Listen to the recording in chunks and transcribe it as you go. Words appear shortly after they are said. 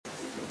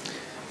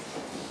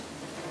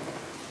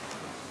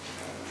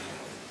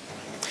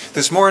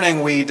This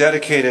morning we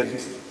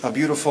dedicated a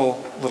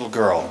beautiful little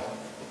girl,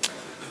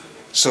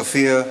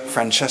 Sophia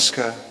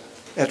Francesca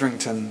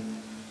Edrington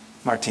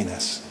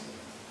Martinez.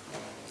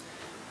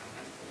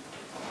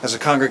 As a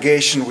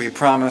congregation, we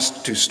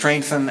promised to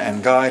strengthen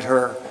and guide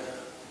her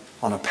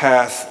on a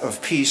path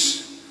of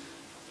peace,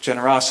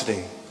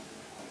 generosity,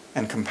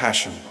 and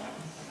compassion.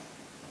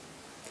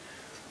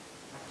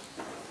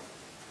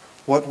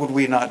 What would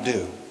we not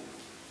do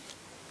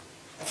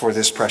for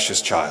this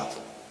precious child?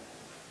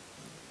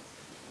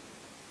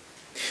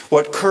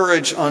 What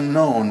courage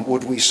unknown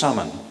would we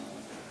summon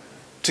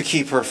to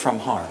keep her from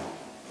harm?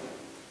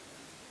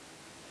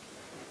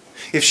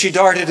 If she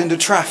darted into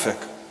traffic,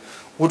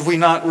 would we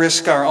not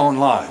risk our own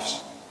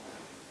lives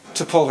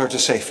to pull her to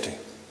safety?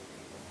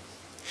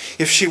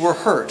 If she were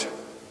hurt,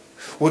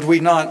 would we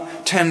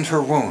not tend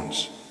her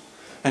wounds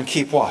and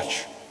keep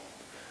watch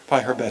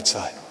by her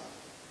bedside?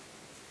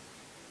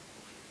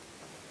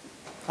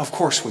 Of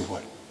course we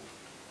would.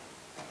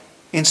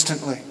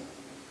 Instantly,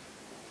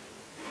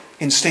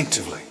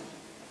 instinctively,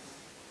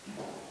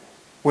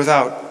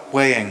 without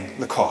weighing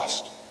the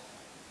cost.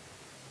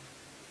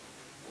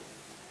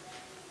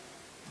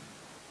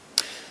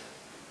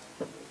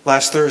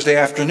 Last Thursday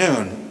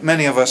afternoon,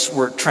 many of us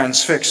were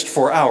transfixed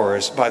for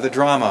hours by the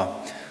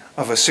drama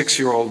of a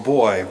 6-year-old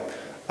boy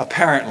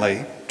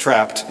apparently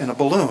trapped in a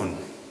balloon,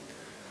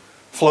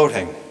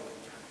 floating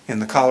in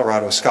the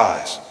Colorado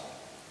skies.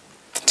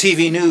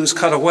 TV news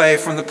cut away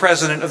from the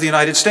President of the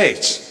United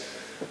States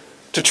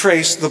to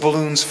trace the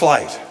balloon's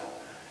flight,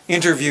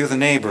 interview the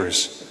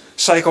neighbors,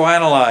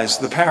 psychoanalyze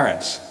the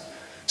parents,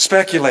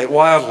 speculate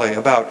wildly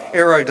about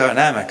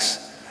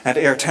aerodynamics and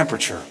air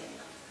temperature.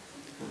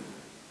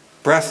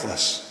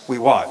 Breathless, we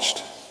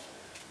watched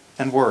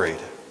and worried,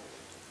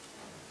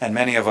 and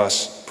many of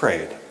us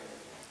prayed.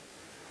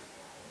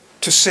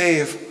 To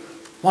save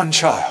one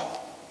child,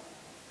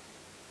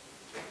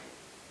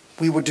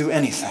 we would do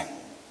anything.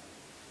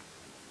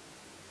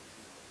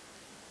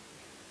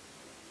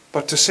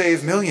 But to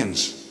save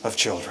millions of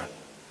children,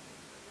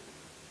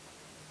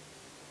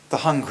 the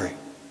hungry,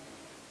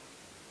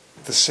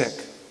 the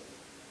sick,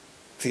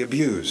 the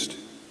abused,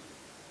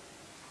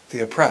 the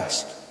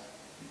oppressed,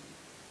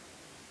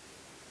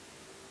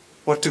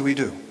 what do we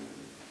do?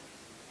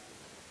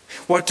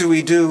 What do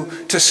we do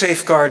to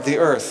safeguard the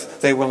earth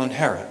they will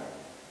inherit?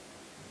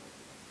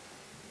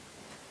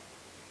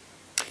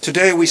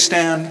 Today we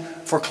stand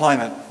for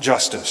climate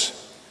justice.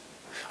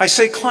 I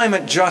say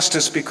climate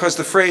justice because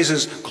the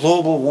phrases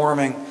global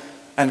warming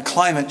and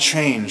climate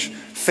change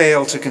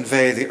fail to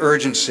convey the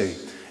urgency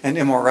and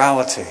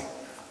immorality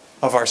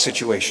of our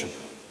situation.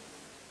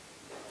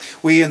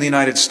 We in the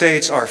United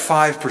States are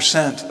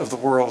 5% of the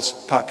world's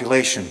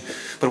population,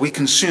 but we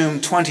consume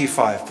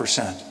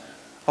 25%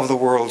 of the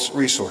world's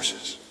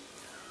resources.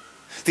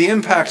 The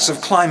impacts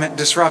of climate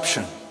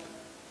disruption,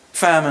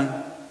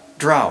 famine,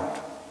 drought,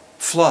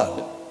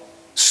 flood,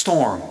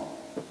 storm,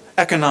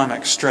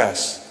 economic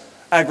stress,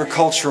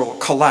 agricultural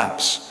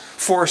collapse,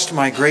 forced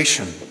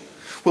migration,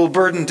 will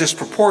burden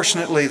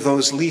disproportionately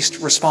those least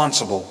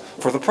responsible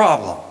for the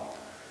problem,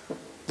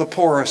 the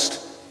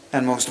poorest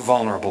and most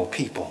vulnerable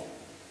people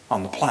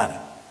on the planet.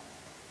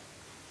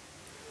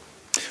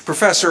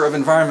 Professor of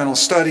Environmental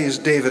Studies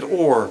David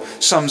Orr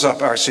sums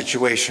up our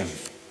situation.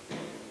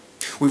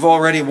 We've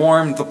already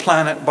warmed the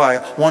planet by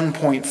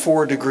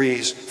 1.4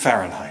 degrees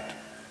Fahrenheit.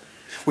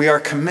 We are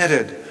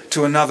committed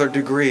to another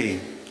degree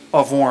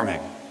of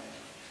warming.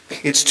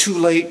 It's too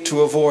late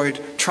to avoid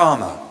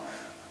trauma,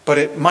 but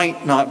it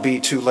might not be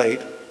too late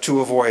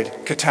to avoid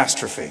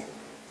catastrophe.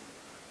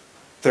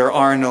 There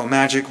are no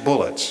magic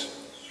bullets.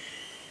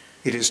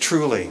 It is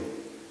truly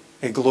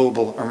a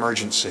global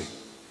emergency.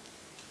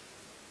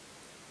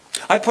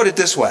 I put it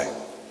this way.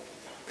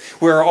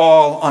 We're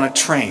all on a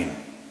train,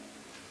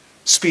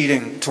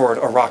 speeding toward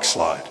a rock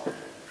slide.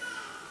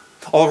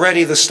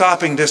 Already the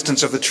stopping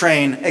distance of the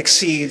train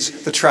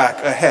exceeds the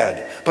track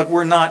ahead, but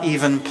we're not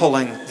even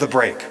pulling the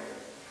brake.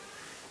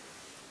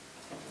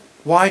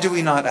 Why do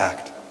we not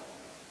act?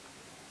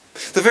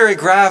 The very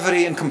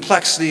gravity and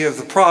complexity of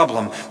the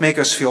problem make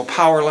us feel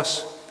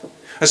powerless,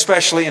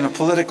 especially in a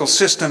political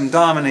system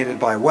dominated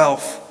by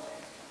wealth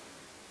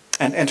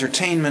and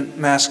entertainment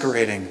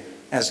masquerading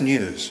as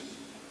news.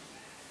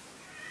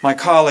 My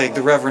colleague,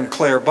 the Reverend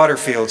Claire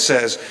Butterfield,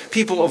 says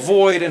people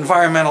avoid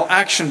environmental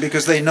action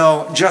because they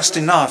know just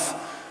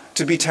enough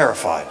to be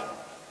terrified.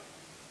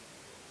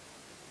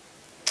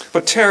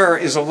 But terror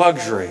is a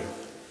luxury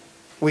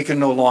we can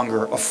no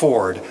longer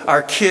afford.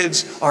 Our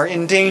kids are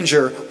in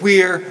danger.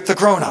 We're the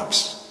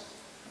grown-ups.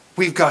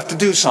 We've got to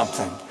do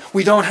something.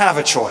 We don't have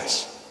a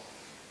choice.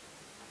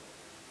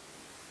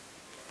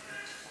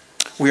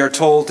 We are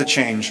told to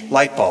change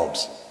light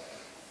bulbs.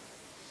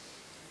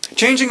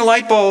 Changing a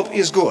light bulb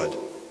is good.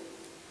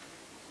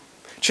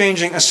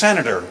 Changing a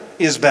senator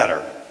is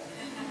better.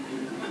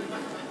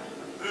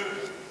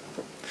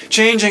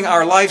 Changing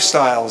our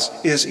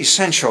lifestyles is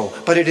essential,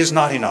 but it is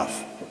not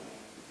enough.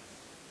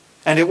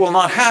 And it will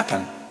not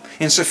happen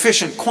in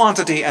sufficient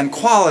quantity and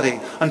quality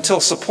until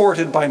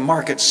supported by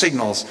market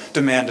signals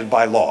demanded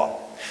by law.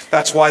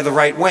 That's why the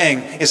right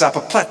wing is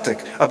apoplectic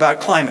about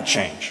climate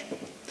change,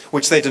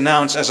 which they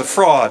denounce as a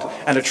fraud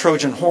and a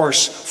Trojan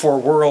horse for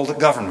world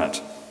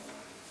government.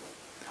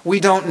 We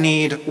don't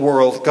need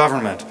world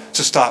government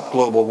to stop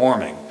global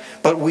warming,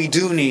 but we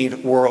do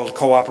need world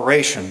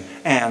cooperation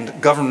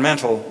and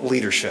governmental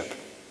leadership.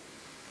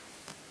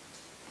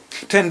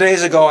 10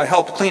 days ago, I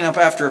helped clean up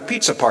after a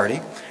pizza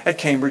party at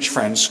Cambridge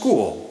Friends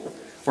School,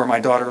 where my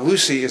daughter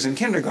Lucy is in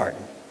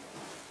kindergarten.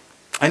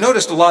 I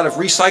noticed a lot of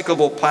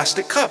recyclable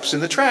plastic cups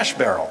in the trash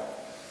barrel.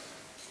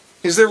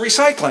 "Is there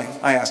recycling?"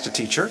 I asked a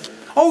teacher.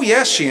 "Oh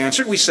yes," she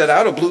answered. "We set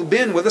out a blue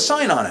bin with a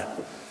sign on it."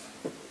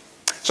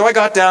 So I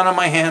got down on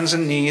my hands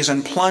and knees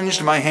and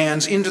plunged my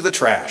hands into the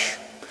trash,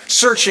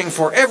 searching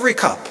for every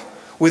cup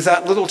with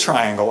that little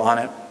triangle on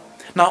it,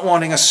 not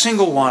wanting a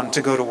single one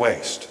to go to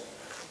waste.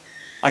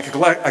 I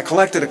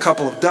collected a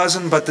couple of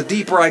dozen, but the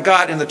deeper I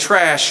got in the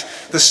trash,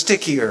 the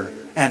stickier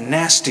and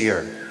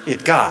nastier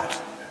it got.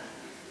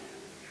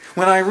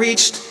 When I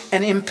reached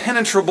an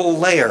impenetrable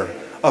layer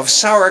of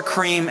sour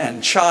cream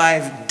and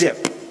chive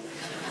dip,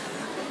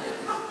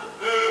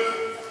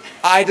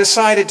 I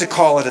decided to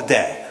call it a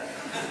day.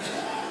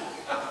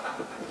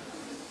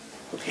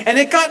 And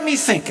it got me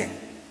thinking,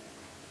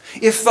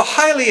 if the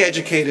highly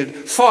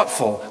educated,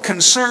 thoughtful,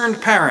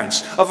 concerned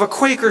parents of a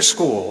Quaker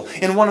school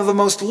in one of the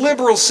most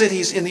liberal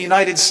cities in the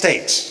United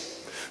States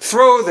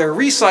throw their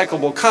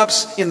recyclable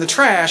cups in the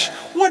trash,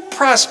 what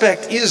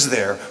prospect is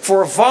there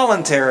for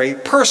voluntary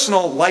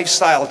personal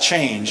lifestyle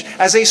change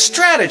as a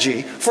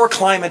strategy for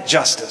climate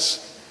justice?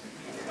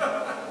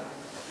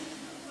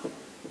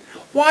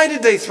 Why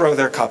did they throw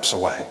their cups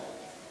away?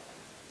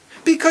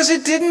 Because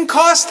it didn't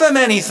cost them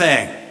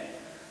anything.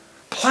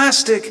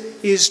 Plastic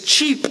is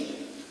cheap.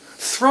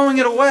 Throwing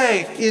it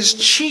away is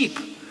cheap.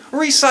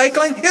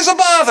 Recycling is a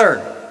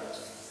bother.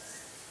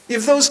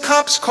 If those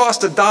cups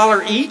cost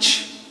 $1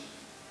 each,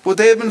 would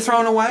they have been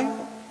thrown away?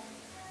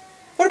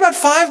 What about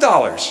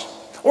 $5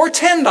 or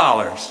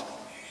 $10?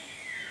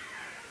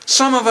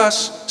 Some of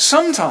us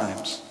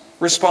sometimes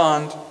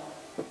respond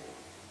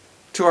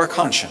to our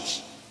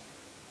conscience,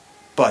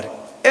 but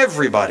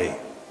everybody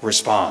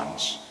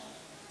responds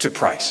to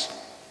price.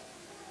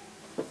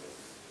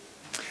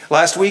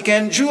 Last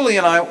weekend, Julie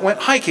and I went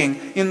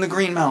hiking in the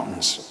Green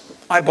Mountains.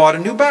 I bought a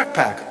new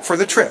backpack for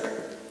the trip.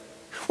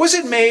 Was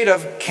it made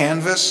of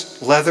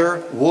canvas,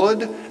 leather,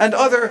 wood, and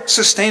other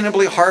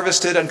sustainably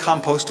harvested and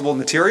compostable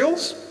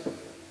materials?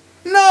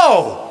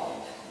 No!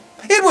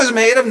 It was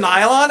made of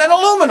nylon and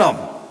aluminum.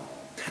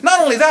 Not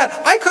only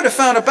that, I could have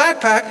found a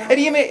backpack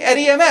at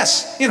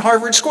EMS in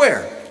Harvard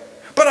Square,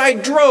 but I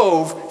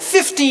drove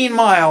 15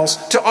 miles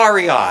to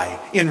REI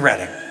in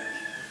Reading.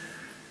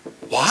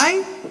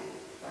 Why?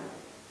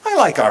 I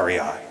like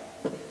REI.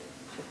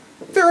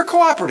 They're a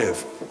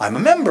cooperative. I'm a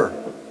member.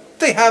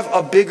 They have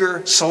a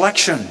bigger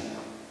selection.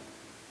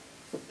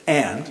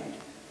 And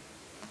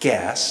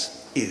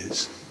gas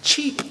is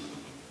cheap.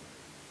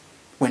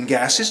 When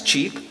gas is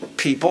cheap,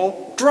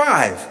 people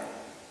drive,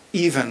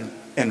 even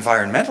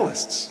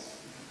environmentalists,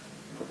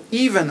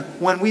 even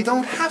when we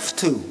don't have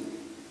to.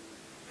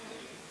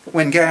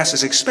 When gas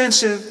is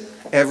expensive,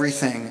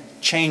 everything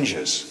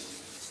changes.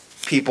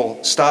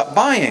 People stop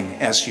buying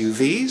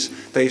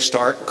SUVs. They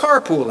start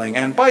carpooling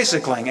and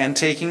bicycling and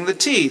taking the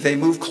T. They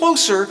move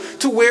closer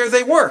to where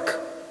they work.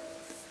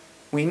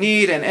 We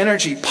need an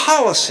energy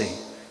policy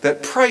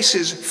that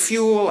prices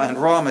fuel and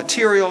raw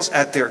materials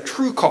at their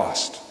true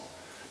cost,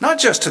 not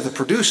just to the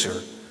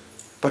producer,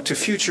 but to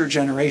future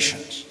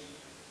generations,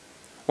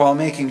 while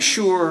making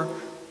sure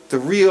the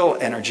real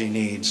energy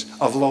needs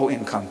of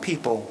low-income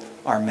people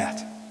are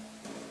met.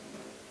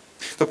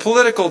 The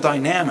political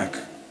dynamic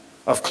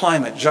of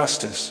climate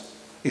justice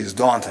is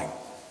daunting.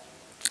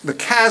 The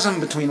chasm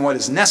between what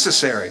is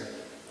necessary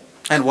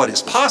and what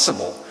is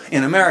possible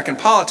in American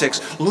politics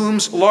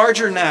looms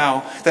larger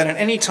now than at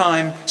any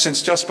time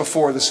since just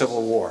before the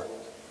Civil War.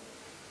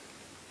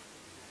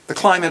 The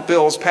climate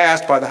bills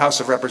passed by the House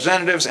of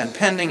Representatives and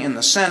pending in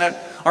the Senate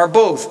are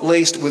both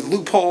laced with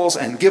loopholes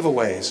and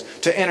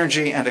giveaways to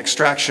energy and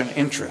extraction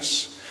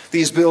interests.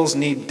 These bills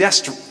need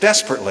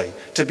desperately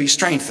to be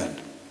strengthened.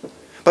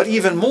 But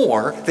even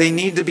more, they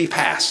need to be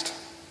passed.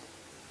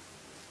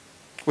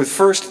 With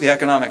first the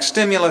economic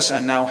stimulus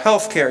and now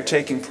health care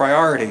taking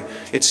priority,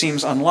 it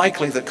seems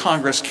unlikely that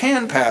Congress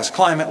can pass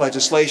climate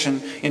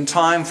legislation in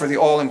time for the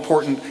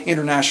all-important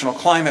international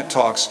climate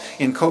talks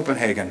in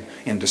Copenhagen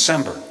in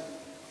December.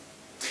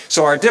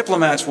 So our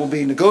diplomats will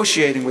be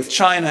negotiating with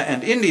China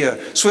and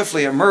India,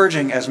 swiftly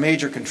emerging as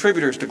major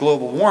contributors to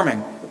global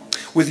warming,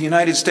 with the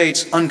United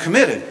States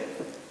uncommitted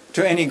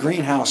to any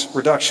greenhouse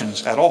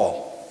reductions at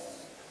all.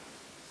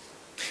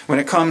 When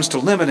it comes to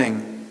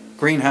limiting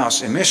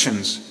greenhouse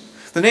emissions,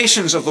 the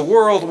nations of the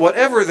world,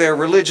 whatever their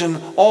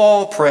religion,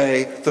 all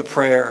pray the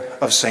prayer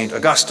of St.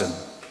 Augustine.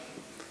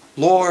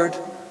 Lord,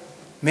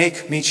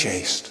 make me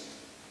chaste.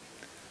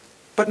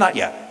 But not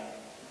yet.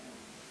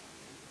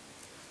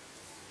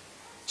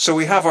 So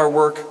we have our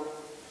work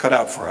cut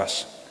out for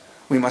us.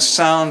 We must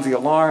sound the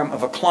alarm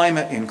of a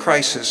climate in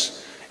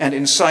crisis and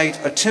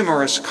incite a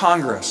timorous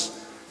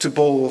Congress to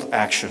bold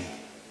action.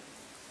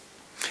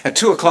 At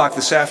 2 o'clock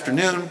this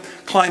afternoon,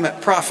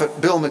 climate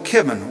prophet Bill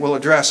McKibben will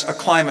address a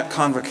climate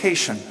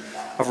convocation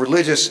of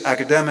religious,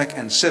 academic,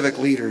 and civic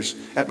leaders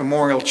at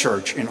Memorial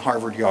Church in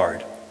Harvard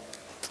Yard.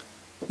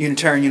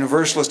 Unitarian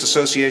Universalist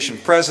Association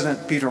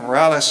President Peter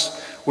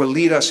Morales will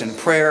lead us in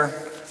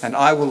prayer, and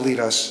I will lead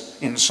us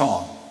in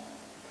song.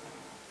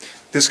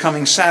 This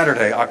coming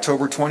Saturday,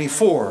 October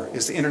 24,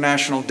 is the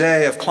International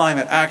Day of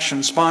Climate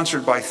Action,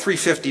 sponsored by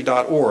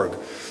 350.org,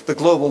 the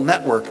global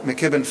network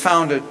McKibben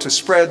founded to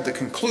spread the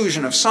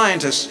conclusion of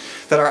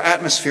scientists that our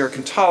atmosphere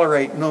can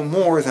tolerate no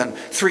more than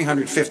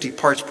 350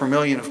 parts per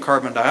million of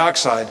carbon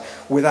dioxide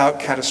without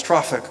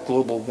catastrophic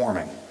global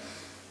warming.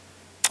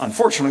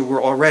 Unfortunately,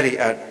 we're already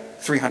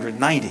at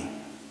 390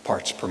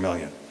 parts per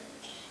million.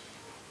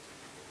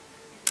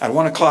 At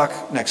 1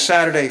 o'clock next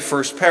Saturday,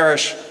 First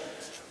Parish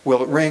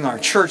will ring our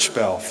church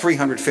bell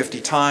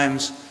 350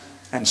 times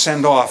and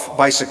send off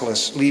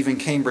bicyclists leaving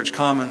Cambridge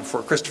Common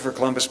for Christopher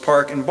Columbus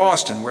Park in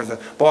Boston, where the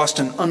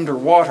Boston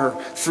Underwater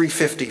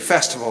 350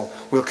 Festival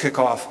will kick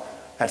off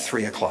at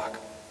 3 o'clock.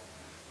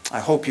 I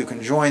hope you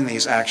can join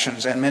these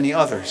actions and many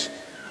others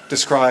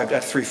described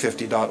at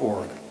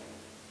 350.org.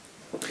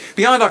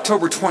 Beyond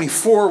October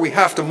 24, we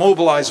have to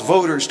mobilize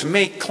voters to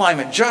make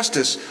climate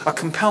justice a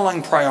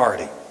compelling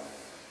priority.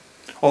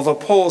 Although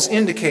polls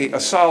indicate a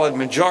solid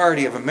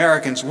majority of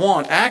Americans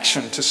want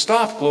action to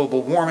stop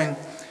global warming,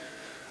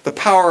 the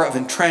power of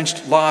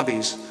entrenched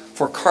lobbies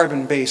for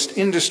carbon-based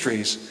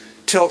industries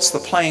tilts the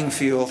playing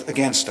field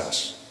against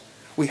us.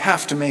 We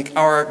have to make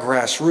our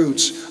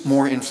grassroots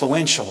more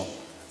influential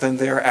than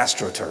their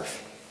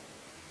AstroTurf.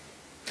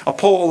 A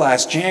poll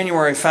last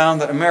January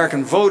found that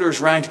American voters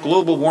ranked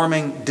global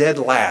warming dead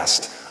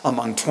last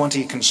among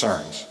 20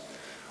 concerns.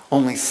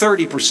 Only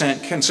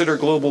 30% consider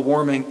global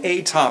warming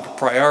a top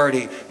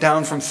priority,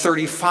 down from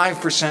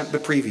 35% the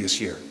previous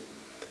year.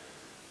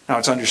 Now,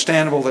 it's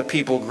understandable that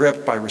people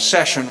gripped by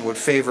recession would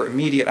favor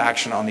immediate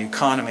action on the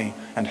economy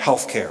and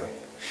health care.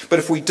 But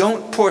if we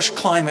don't push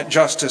climate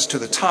justice to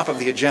the top of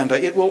the agenda,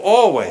 it will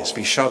always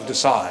be shoved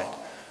aside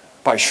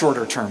by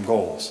shorter-term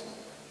goals.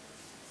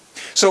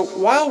 So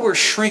while we're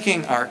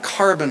shrinking our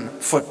carbon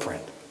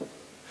footprint,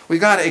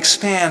 we've got to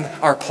expand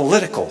our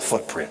political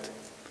footprint,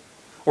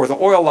 or the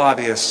oil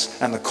lobbyists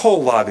and the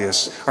coal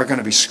lobbyists are going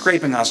to be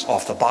scraping us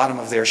off the bottom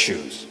of their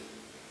shoes.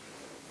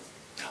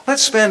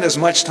 Let's spend as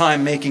much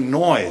time making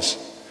noise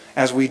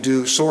as we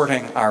do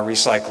sorting our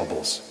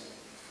recyclables.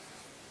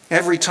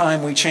 Every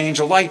time we change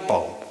a light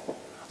bulb,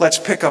 let's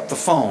pick up the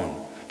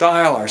phone,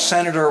 dial our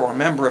senator or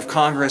member of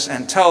Congress,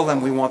 and tell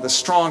them we want the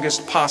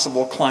strongest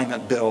possible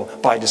climate bill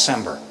by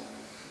December.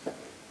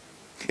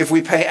 If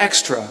we pay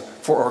extra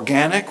for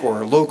organic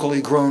or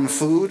locally grown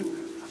food,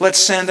 let's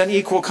send an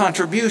equal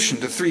contribution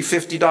to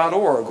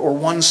 350.org or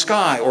One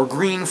Sky or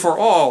Green for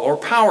All or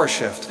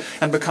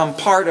PowerShift and become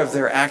part of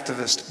their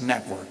activist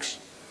networks.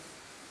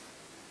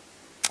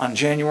 On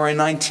January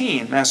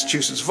 19,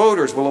 Massachusetts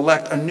voters will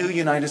elect a new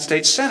United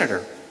States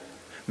Senator.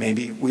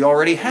 Maybe we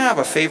already have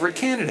a favorite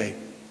candidate.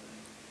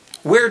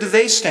 Where do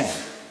they stand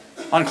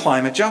on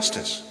climate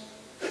justice?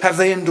 Have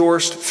they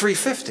endorsed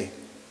 350?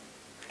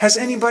 Has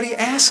anybody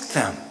asked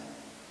them?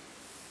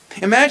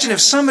 Imagine if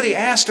somebody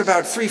asked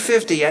about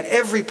 350 at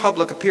every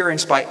public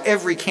appearance by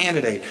every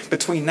candidate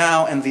between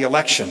now and the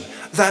election.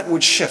 That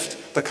would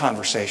shift the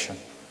conversation.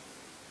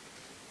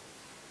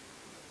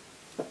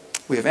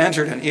 We have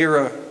entered an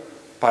era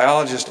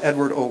biologist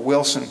Edward O.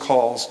 Wilson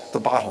calls the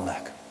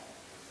bottleneck,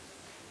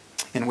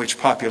 in which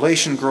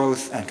population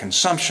growth and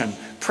consumption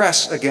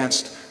press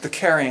against the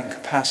carrying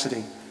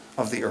capacity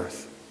of the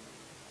earth.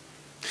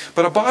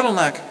 But a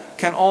bottleneck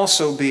can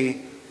also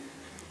be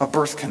a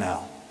birth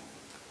canal.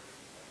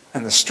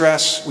 And the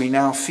stress we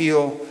now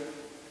feel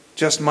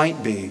just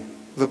might be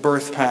the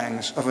birth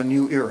pangs of a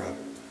new era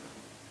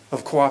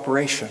of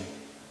cooperation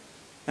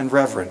and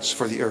reverence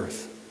for the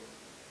earth.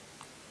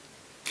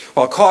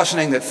 While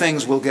cautioning that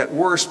things will get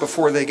worse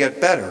before they get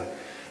better,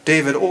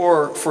 David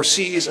Orr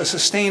foresees a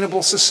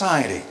sustainable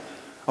society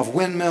of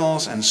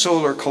windmills and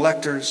solar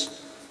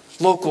collectors,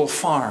 local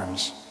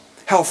farms,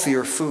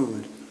 healthier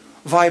food,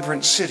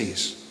 vibrant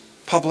cities,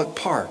 public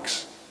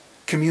parks,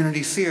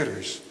 community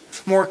theaters,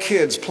 more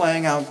kids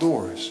playing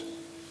outdoors.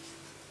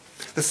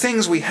 The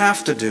things we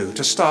have to do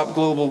to stop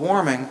global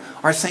warming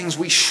are things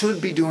we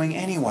should be doing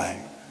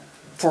anyway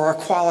for our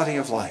quality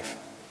of life.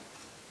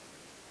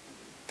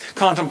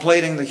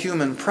 Contemplating the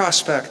human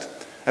prospect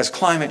as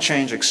climate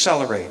change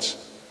accelerates,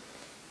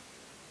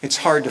 it's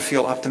hard to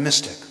feel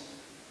optimistic.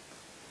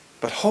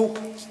 But hope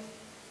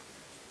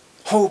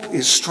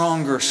is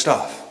stronger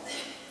stuff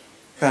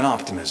than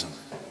optimism.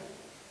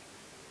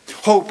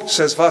 Hope,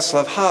 says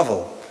Václav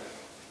Havel,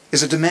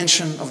 is a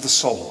dimension of the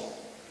soul,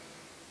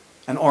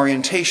 an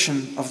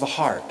orientation of the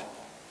heart.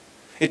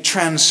 It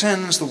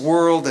transcends the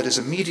world that is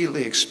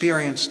immediately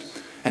experienced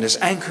and is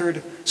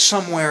anchored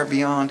somewhere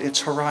beyond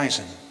its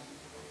horizon.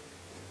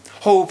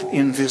 Hope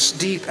in this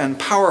deep and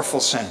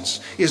powerful sense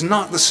is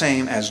not the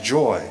same as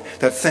joy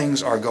that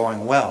things are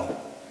going well,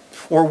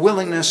 or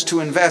willingness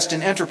to invest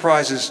in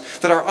enterprises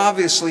that are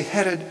obviously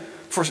headed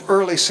for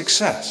early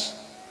success,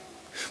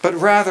 but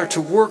rather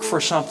to work for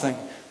something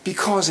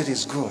because it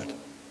is good,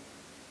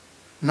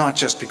 not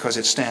just because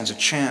it stands a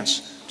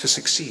chance to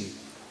succeed.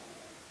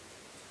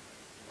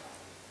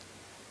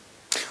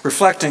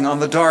 Reflecting on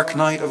the dark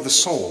night of the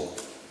soul,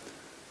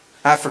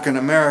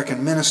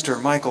 African-American minister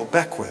Michael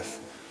Beckwith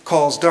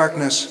calls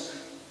darkness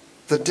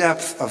the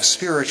depth of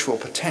spiritual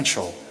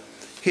potential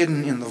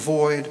hidden in the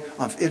void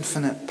of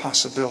infinite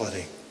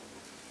possibility.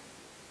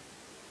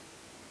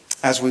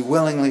 As we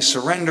willingly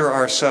surrender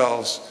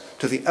ourselves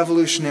to the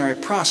evolutionary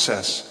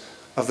process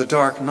of the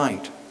dark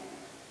night,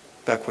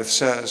 Beckwith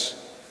says,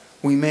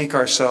 we make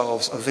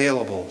ourselves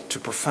available to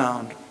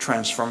profound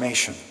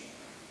transformation.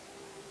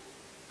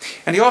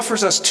 And he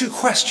offers us two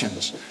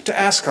questions to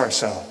ask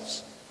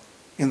ourselves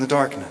in the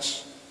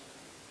darkness.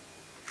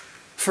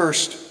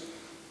 First,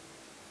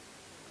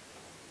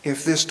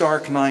 if this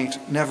dark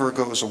night never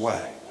goes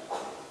away,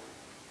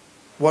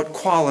 what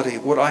quality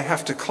would I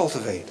have to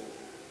cultivate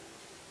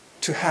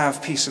to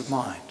have peace of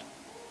mind?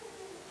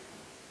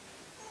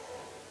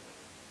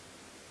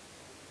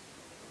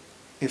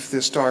 If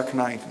this dark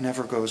night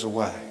never goes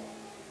away,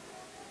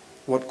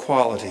 what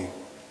quality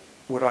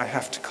would I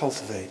have to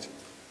cultivate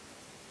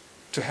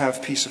to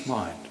have peace of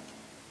mind?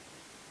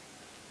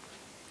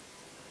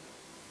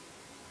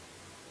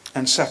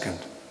 And second,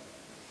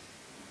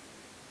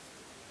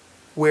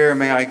 where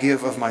may I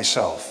give of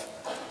myself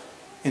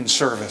in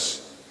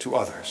service to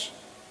others?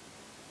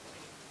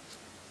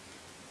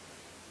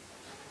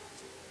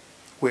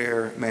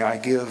 Where may I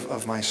give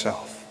of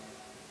myself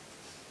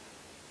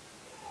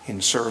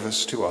in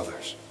service to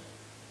others?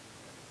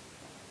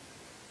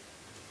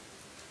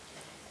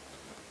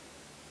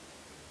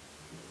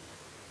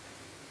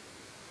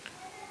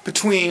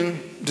 Between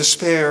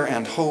despair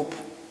and hope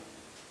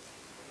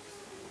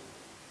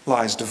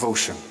lies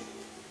devotion.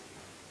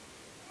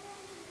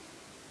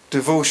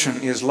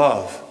 Devotion is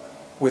love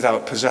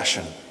without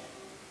possession,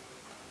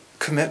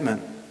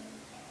 commitment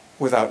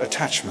without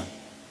attachment.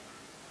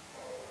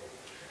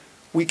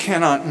 We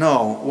cannot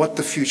know what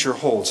the future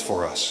holds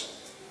for us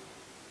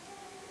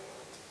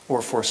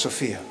or for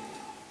Sophia,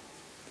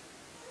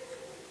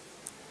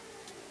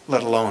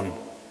 let alone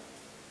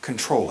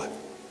control it.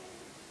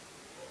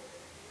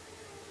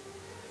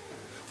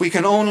 We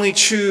can only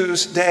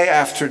choose day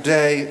after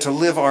day to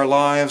live our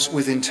lives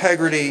with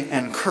integrity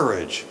and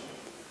courage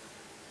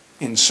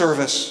in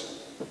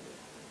service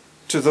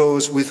to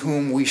those with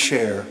whom we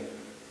share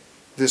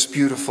this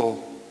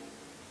beautiful,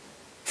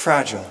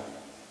 fragile,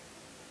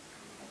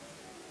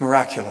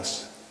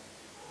 miraculous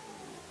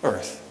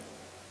earth.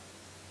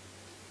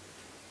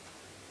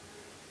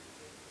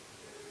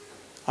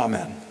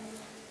 Amen.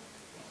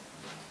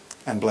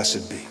 And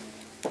blessed be.